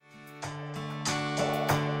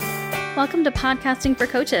Welcome to Podcasting for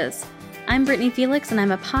Coaches. I'm Brittany Felix, and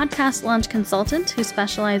I'm a podcast launch consultant who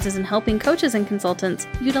specializes in helping coaches and consultants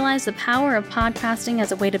utilize the power of podcasting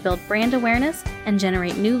as a way to build brand awareness and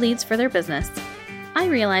generate new leads for their business. I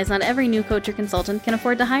realize not every new coach or consultant can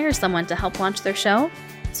afford to hire someone to help launch their show,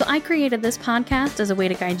 so I created this podcast as a way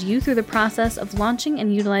to guide you through the process of launching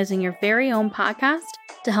and utilizing your very own podcast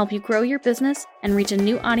to help you grow your business and reach a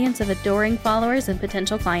new audience of adoring followers and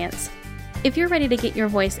potential clients. If you're ready to get your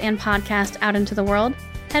voice and podcast out into the world,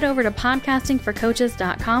 head over to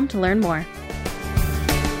podcastingforcoaches.com to learn more.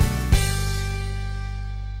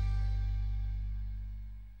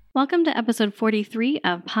 Welcome to episode 43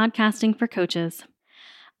 of Podcasting for Coaches.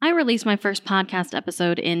 I released my first podcast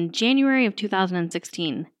episode in January of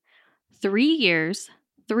 2016. 3 years,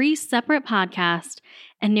 3 separate podcasts,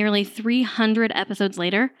 and nearly 300 episodes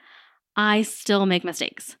later, I still make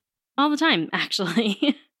mistakes. All the time,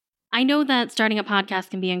 actually. I know that starting a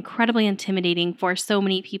podcast can be incredibly intimidating for so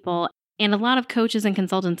many people, and a lot of coaches and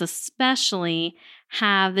consultants especially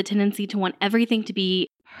have the tendency to want everything to be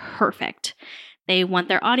perfect. They want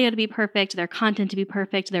their audio to be perfect, their content to be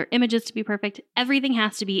perfect, their images to be perfect. Everything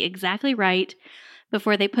has to be exactly right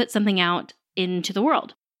before they put something out into the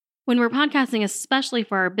world. When we're podcasting, especially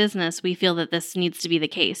for our business, we feel that this needs to be the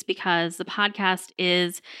case because the podcast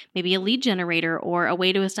is maybe a lead generator or a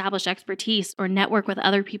way to establish expertise or network with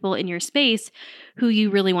other people in your space who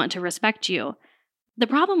you really want to respect you. The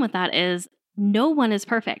problem with that is no one is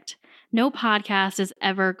perfect. No podcast is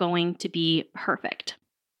ever going to be perfect.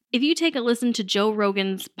 If you take a listen to Joe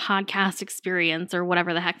Rogan's podcast experience or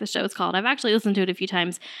whatever the heck the show is called, I've actually listened to it a few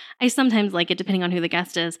times. I sometimes like it depending on who the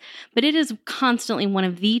guest is, but it is constantly one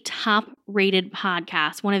of the top rated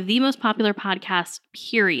podcasts, one of the most popular podcasts,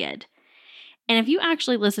 period. And if you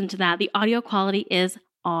actually listen to that, the audio quality is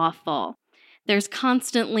awful. There's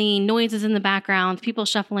constantly noises in the background, people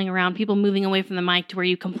shuffling around, people moving away from the mic to where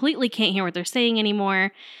you completely can't hear what they're saying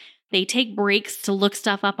anymore. They take breaks to look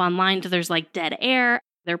stuff up online so there's like dead air.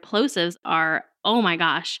 Their plosives are, oh my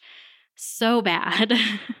gosh, so bad.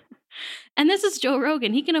 And this is Joe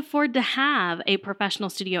Rogan. He can afford to have a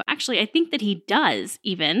professional studio. Actually, I think that he does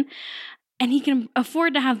even. And he can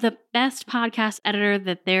afford to have the best podcast editor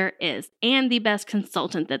that there is and the best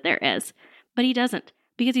consultant that there is. But he doesn't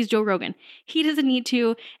because he's Joe Rogan. He doesn't need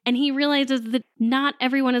to. And he realizes that not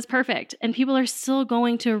everyone is perfect. And people are still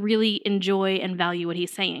going to really enjoy and value what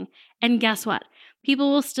he's saying. And guess what?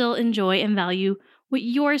 People will still enjoy and value what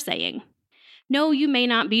you're saying. No, you may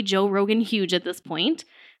not be Joe Rogan huge at this point.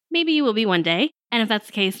 Maybe you will be one day. And if that's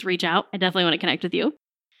the case, reach out. I definitely want to connect with you.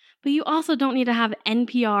 But you also don't need to have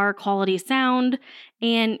NPR quality sound,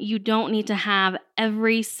 and you don't need to have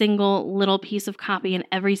every single little piece of copy and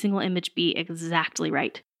every single image be exactly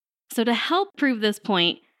right. So to help prove this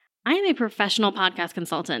point, I am a professional podcast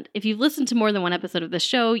consultant. If you've listened to more than one episode of this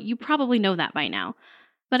show, you probably know that by now.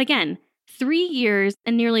 But again, 3 years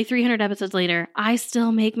and nearly 300 episodes later, I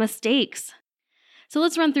still make mistakes. So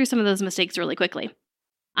let's run through some of those mistakes really quickly.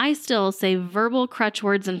 I still say verbal crutch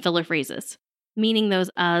words and filler phrases, meaning those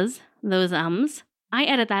us, those ums. I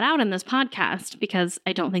edit that out in this podcast because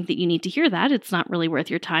I don't think that you need to hear that. It's not really worth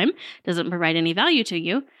your time. Doesn't provide any value to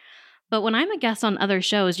you. But when I'm a guest on other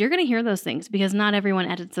shows, you're going to hear those things because not everyone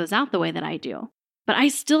edits those out the way that I do. But I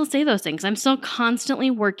still say those things. I'm still constantly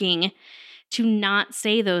working to not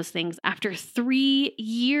say those things after 3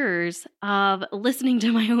 years of listening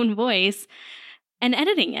to my own voice and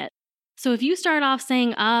editing it. So if you start off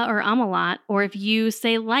saying or a lot, or if you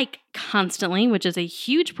say like constantly, which is a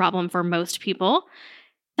huge problem for most people,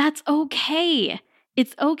 that's okay.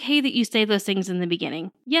 It's okay that you say those things in the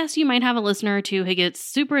beginning. Yes, you might have a listener or two who gets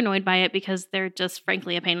super annoyed by it because they're just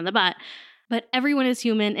frankly a pain in the butt, but everyone is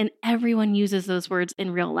human and everyone uses those words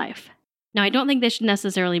in real life. Now, I don't think they should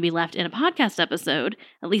necessarily be left in a podcast episode,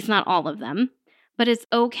 at least not all of them, but it's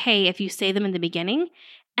okay if you say them in the beginning,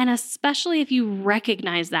 and especially if you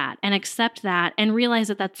recognize that and accept that and realize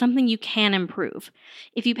that that's something you can improve.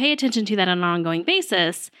 If you pay attention to that on an ongoing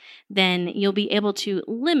basis, then you'll be able to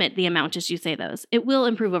limit the amount as you say those. It will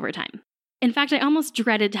improve over time. In fact, I almost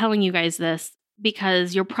dreaded telling you guys this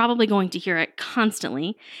because you're probably going to hear it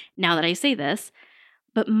constantly now that I say this.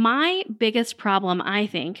 But my biggest problem, I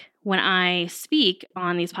think, when I speak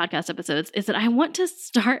on these podcast episodes is that I want to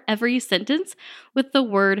start every sentence with the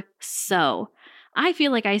word so. I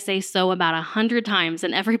feel like I say so about 100 times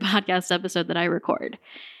in every podcast episode that I record.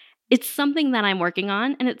 It's something that I'm working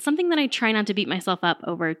on, and it's something that I try not to beat myself up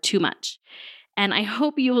over too much. And I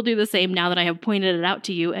hope you will do the same now that I have pointed it out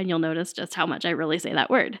to you, and you'll notice just how much I really say that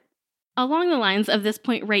word. Along the lines of this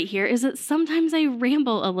point right here is that sometimes I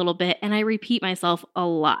ramble a little bit and I repeat myself a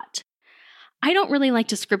lot. I don't really like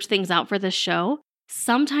to script things out for this show.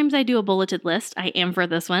 Sometimes I do a bulleted list. I am for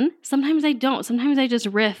this one. Sometimes I don't. Sometimes I just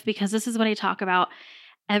riff because this is what I talk about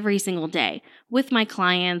every single day with my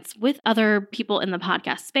clients, with other people in the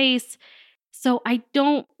podcast space. So I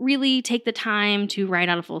don't really take the time to write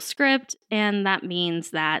out a full script, and that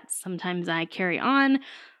means that sometimes I carry on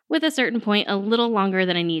with a certain point a little longer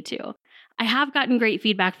than I need to. I have gotten great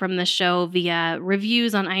feedback from this show via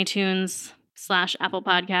reviews on iTunes/Apple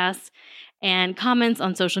Podcasts and comments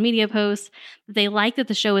on social media posts. They like that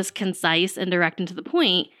the show is concise and direct and to the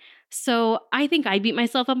point. So I think I beat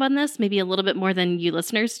myself up on this, maybe a little bit more than you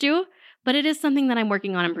listeners do, but it is something that I'm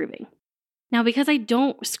working on improving. Now, because I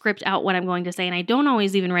don't script out what I'm going to say and I don't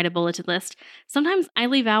always even write a bulleted list, sometimes I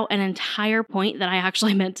leave out an entire point that I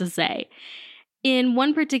actually meant to say. In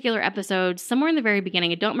one particular episode, somewhere in the very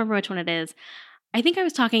beginning, I don't remember which one it is, I think I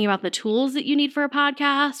was talking about the tools that you need for a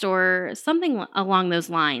podcast or something along those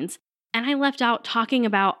lines. And I left out talking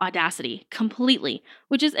about Audacity completely,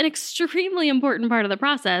 which is an extremely important part of the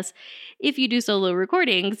process if you do solo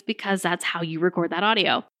recordings, because that's how you record that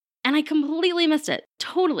audio. And I completely missed it,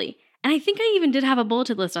 totally. And I think I even did have a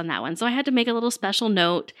bulleted list on that one. So I had to make a little special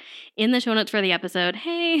note in the show notes for the episode.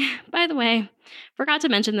 Hey, by the way, forgot to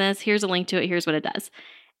mention this. Here's a link to it. Here's what it does.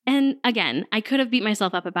 And again, I could have beat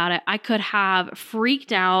myself up about it. I could have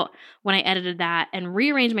freaked out when I edited that and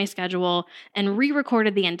rearranged my schedule and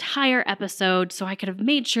re-recorded the entire episode so I could have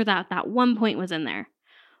made sure that that one point was in there.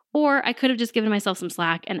 Or I could have just given myself some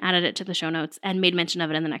slack and added it to the show notes and made mention of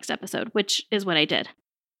it in the next episode, which is what I did.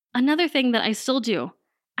 Another thing that I still do,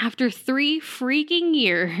 after 3 freaking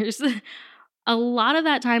years, a lot of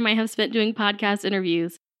that time I have spent doing podcast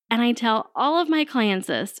interviews, and I tell all of my clients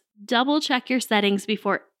this, double check your settings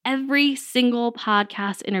before every single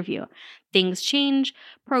podcast interview. Things change,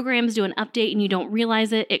 programs do an update and you don't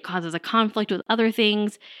realize it. It causes a conflict with other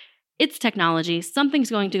things. It's technology. Something's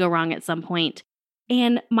going to go wrong at some point.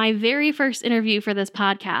 And my very first interview for this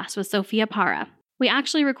podcast was Sophia Para. We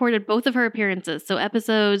actually recorded both of her appearances, so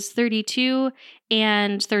episodes 32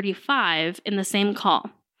 and 35 in the same call.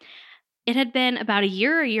 It had been about a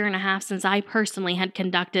year and a half since I personally had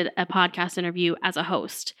conducted a podcast interview as a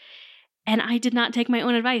host. And I did not take my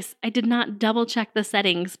own advice. I did not double check the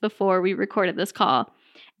settings before we recorded this call.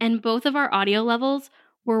 And both of our audio levels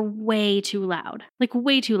were way too loud,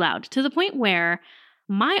 to the point where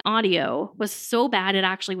my audio was so bad it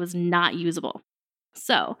actually was not usable.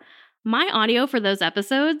 So my audio for those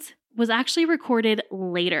episodes was actually recorded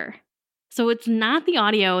later. So it's not the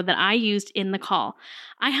audio that I used in the call.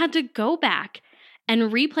 I had to go back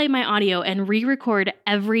and replay my audio and re-record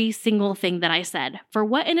every single thing that I said for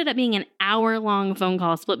what ended up being an hour-long phone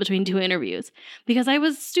call split between 2 interviews because I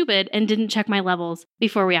was stupid and didn't check my levels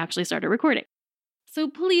before we actually started recording. So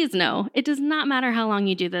please know, it does not matter how long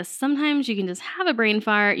you do this. Sometimes you can just have a brain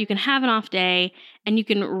fart, you can have an off day, and you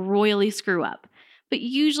can royally screw up. But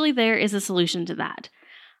usually there is a solution to that.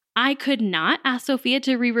 I could not ask Sophia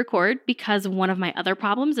to re-record because one of my other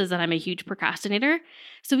problems is that I'm a huge procrastinator.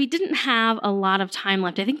 So we didn't have a lot of time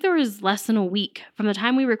left. I think there was less than a week from the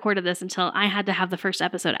time we recorded this until I had to have the first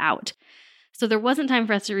episode out. So there wasn't time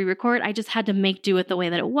for us to re-record. I just had to make do with the way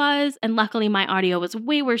that it was. And luckily my audio was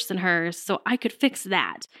way worse than hers, so I could fix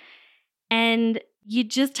that. And you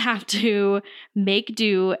just have to make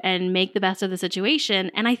do and make the best of the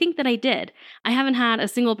situation. And I think that I did. I haven't had a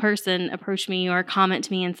single person approach me or comment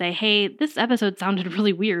to me and say, hey, this episode sounded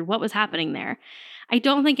really weird. What was happening there? I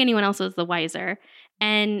don't think anyone else was the wiser.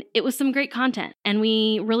 And it was some great content and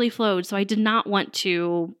we really flowed. So I did not want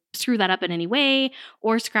to screw that up in any way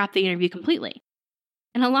or scrap the interview completely.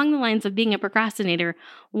 And along the lines of being a procrastinator,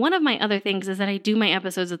 one of my other things is that I do my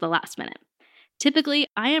episodes at the last minute. Typically,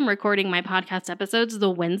 I am recording my podcast episodes the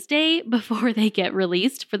Wednesday before they get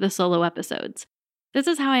released for the solo episodes. This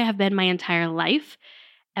is how I have been my entire life.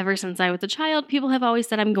 Ever since I was a child, people have always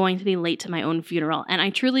said I'm going to be late to my own funeral, and I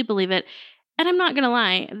truly believe it. And I'm not going to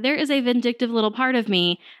lie, there is a vindictive little part of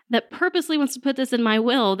me that purposely wants to put this in my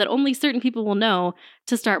will that only certain people will know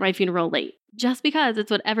to start my funeral late, just because it's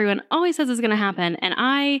what everyone always says is going to happen, and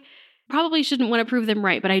I probably shouldn't want to prove them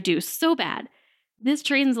right, but I do so bad. This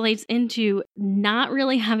translates into not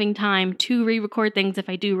really having time to re-record things if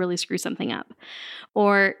I do really screw something up,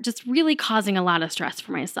 or just really causing a lot of stress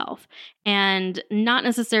for myself and not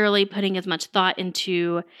necessarily putting as much thought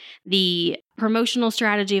into the promotional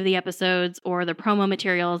strategy of the episodes or the promo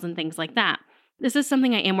materials and things like that. This is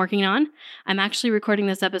something I am working on. I'm actually recording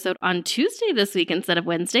this episode on Tuesday this week instead of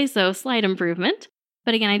Wednesday, so slight improvement.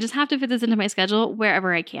 But again, I just have to fit this into my schedule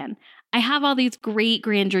wherever I can. I have all these great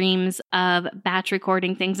grand dreams of batch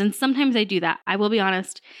recording things, and sometimes I do that. I will be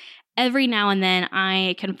honest. every now and then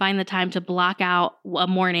I can find the time to block out a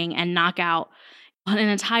morning and knock out an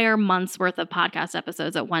entire month's worth of podcast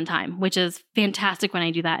episodes at one time, which is fantastic when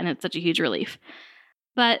I do that, and it's such a huge relief.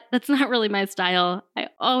 But that's not really my style. I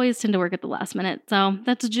always tend to work at the last minute, so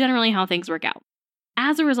that's generally how things work out.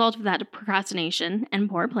 As a result of that procrastination and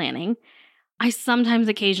poor planning, I sometimes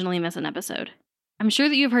occasionally miss an episode. I'm sure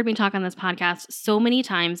that you've heard me talk on this podcast so many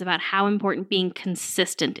times about how important being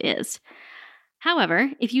consistent is.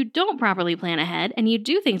 However, if you don't properly plan ahead and you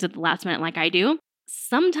do things at the last minute like I do,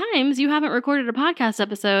 sometimes you haven't recorded a podcast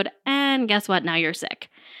episode and guess what? Now you're sick.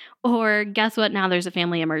 Or guess what? Now there's a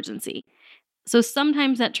family emergency. So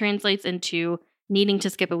sometimes that translates into needing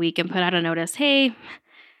to skip a week and put out a notice, hey,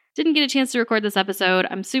 didn't get a chance to record this episode.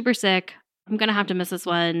 I'm super sick. I'm going to have to miss this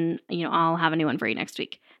one. I'll have a new one for you next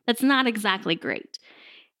week. That's not exactly great.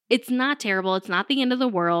 It's not terrible. It's not the end of the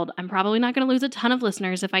world. I'm probably not going to lose a ton of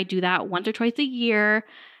listeners if I do that once or twice a year,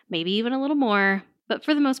 maybe even a little more. But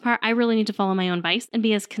for the most part, I really need to follow my own advice and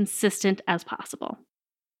be as consistent as possible.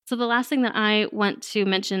 So the last thing that I want to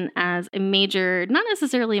mention as a major, not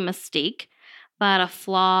necessarily a mistake, but a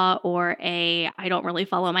flaw or I don't really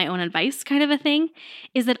follow my own advice kind of a thing,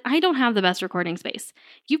 is that I don't have the best recording space.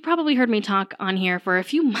 You've probably heard me talk on here for a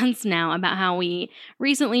few months now about how we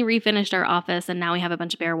recently refinished our office and now we have a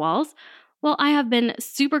bunch of bare walls. Well, I have been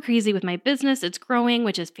super crazy with my business. It's growing,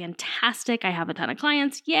 which is fantastic. I have a ton of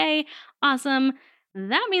clients. Yay, awesome.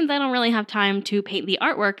 That means I don't really have time to paint the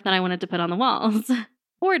artwork that I wanted to put on the walls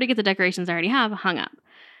or to get the decorations I already have hung up.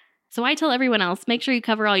 So I tell everyone else, make sure you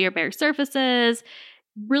cover all your bare surfaces,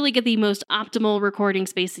 really get the most optimal recording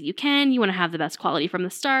space that you can. You want to have the best quality from the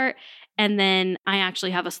start. And then I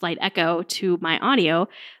actually have a slight echo to my audio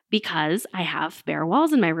because I have bare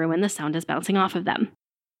walls in my room and the sound is bouncing off of them.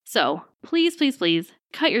 So please, please, please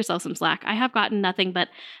cut yourself some slack. I have gotten nothing but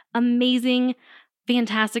amazing,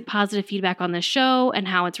 fantastic, positive feedback on this show and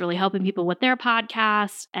how it's really helping people with their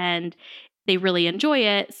podcast and they really enjoy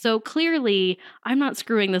it. So clearly, I'm not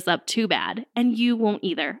screwing this up too bad, and you won't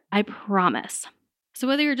either. I promise. So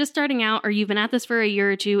whether you're just starting out or you've been at this for a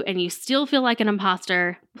year or two and you still feel like an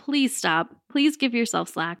imposter, please stop. Please give yourself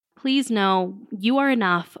slack. Please know you are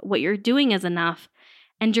enough. What you're doing is enough,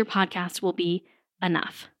 and your podcast will be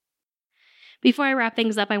enough. Before I wrap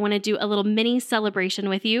things up, I want to do a little mini celebration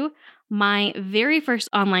with you. My very first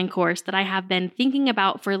online course that I have been thinking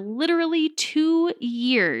about for literally 2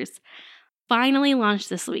 years finally launched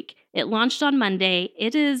this week. It launched on Monday.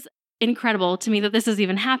 It is incredible to me that this has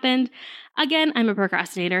even happened. Again, I'm a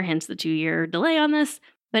procrastinator, hence the 2-year delay on this,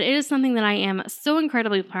 but it is something that I am so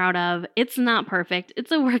incredibly proud of. It's not perfect.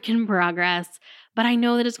 It's a work in progress, but I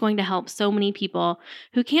know that it's going to help so many people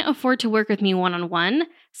who can't afford to work with me one-on-one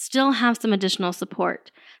still have some additional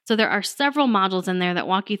support. So there are several modules in there that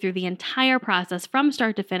walk you through the entire process from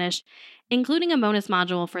start to finish, including a bonus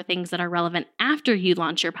module for things that are relevant after you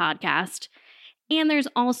launch your podcast. And there's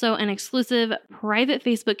also an exclusive private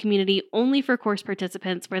Facebook community only for course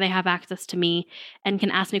participants where they have access to me and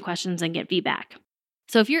can ask me questions and get feedback.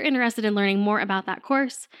 So if you're interested in learning more about that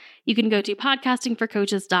course, you can go to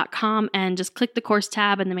podcastingforcoaches.com and just click the course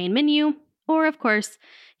tab in the main menu. Or of course,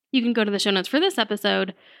 you can go to the show notes for this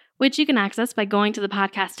episode, which you can access by going to the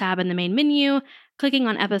podcast tab in the main menu, clicking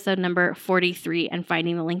on episode number 43 and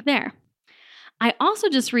finding the link there. I also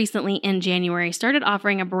just recently in January started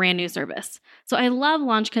offering a brand new service. So I love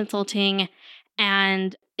launch consulting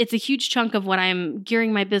and it's a huge chunk of what I'm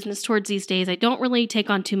gearing my business towards these days. I don't really take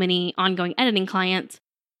on too many ongoing editing clients.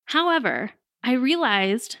 However, I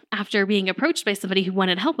realized after being approached by somebody who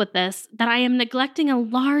wanted help with this that I am neglecting a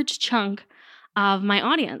large chunk of my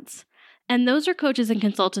audience. And those are coaches and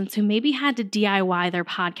consultants who maybe had to DIY their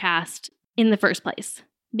podcast in the first place.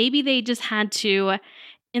 Maybe they just had to,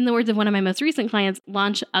 in the words of one of my most recent clients,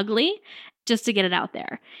 launch ugly just to get it out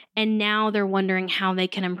there. And now they're wondering how they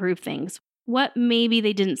can improve things. What maybe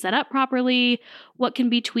they didn't set up properly, what can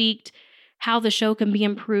be tweaked, how the show can be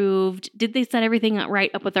improved. Did they set everything right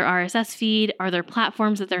up with their RSS feed? Are there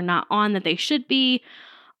platforms that they're not on that they should be?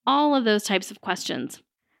 All of those types of questions.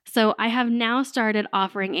 So I have now started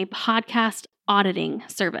offering a podcast auditing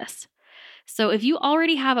service. So if you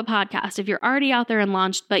already have a podcast, if you're already out there and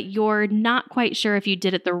launched, but you're not quite sure if you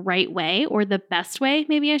did it the right way or the best way,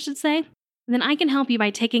 maybe I should say, then I can help you by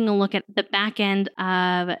taking a look at the back end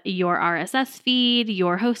of your RSS feed,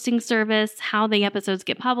 your hosting service, how the episodes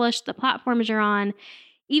get published, the platforms you're on,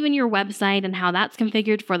 even your website and how that's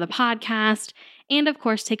configured for the podcast, and of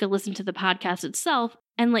course, take a listen to the podcast itself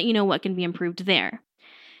and let you know what can be improved there.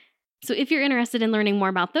 So if you're interested in learning more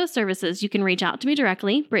about those services, you can reach out to me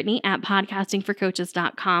directly, Brittany at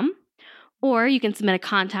podcastingforcoaches.com, Or you can submit a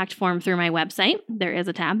contact form through my website. There is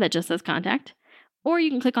a tab that just says contact. Or you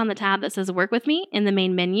can click on the tab that says work with me in the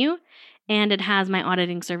main menu, and it has my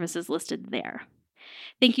auditing services listed there.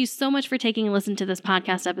 Thank you so much for taking a listen to this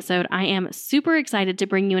podcast episode. I am super excited to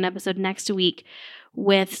bring you an episode next week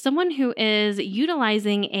with someone who is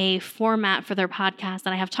utilizing a format for their podcast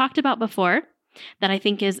that I have talked about before, that I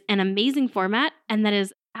think is an amazing format and that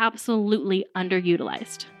is absolutely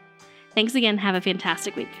underutilized. Thanks again. Have a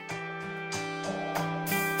fantastic week.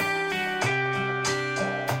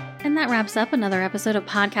 And that wraps up another episode of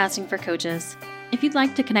Podcasting for Coaches. If you'd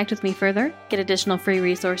like to connect with me further, get additional free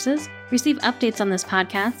resources, receive updates on this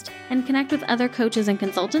podcast, and connect with other coaches and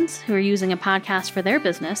consultants who are using a podcast for their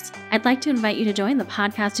business, I'd like to invite you to join the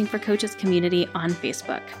Podcasting for Coaches community on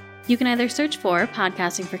Facebook. You can either search for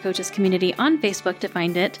Podcasting for Coaches community on Facebook to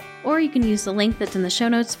find it, or you can use the link that's in the show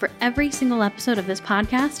notes for every single episode of this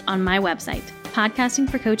podcast on my website,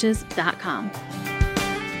 podcastingforcoaches.com.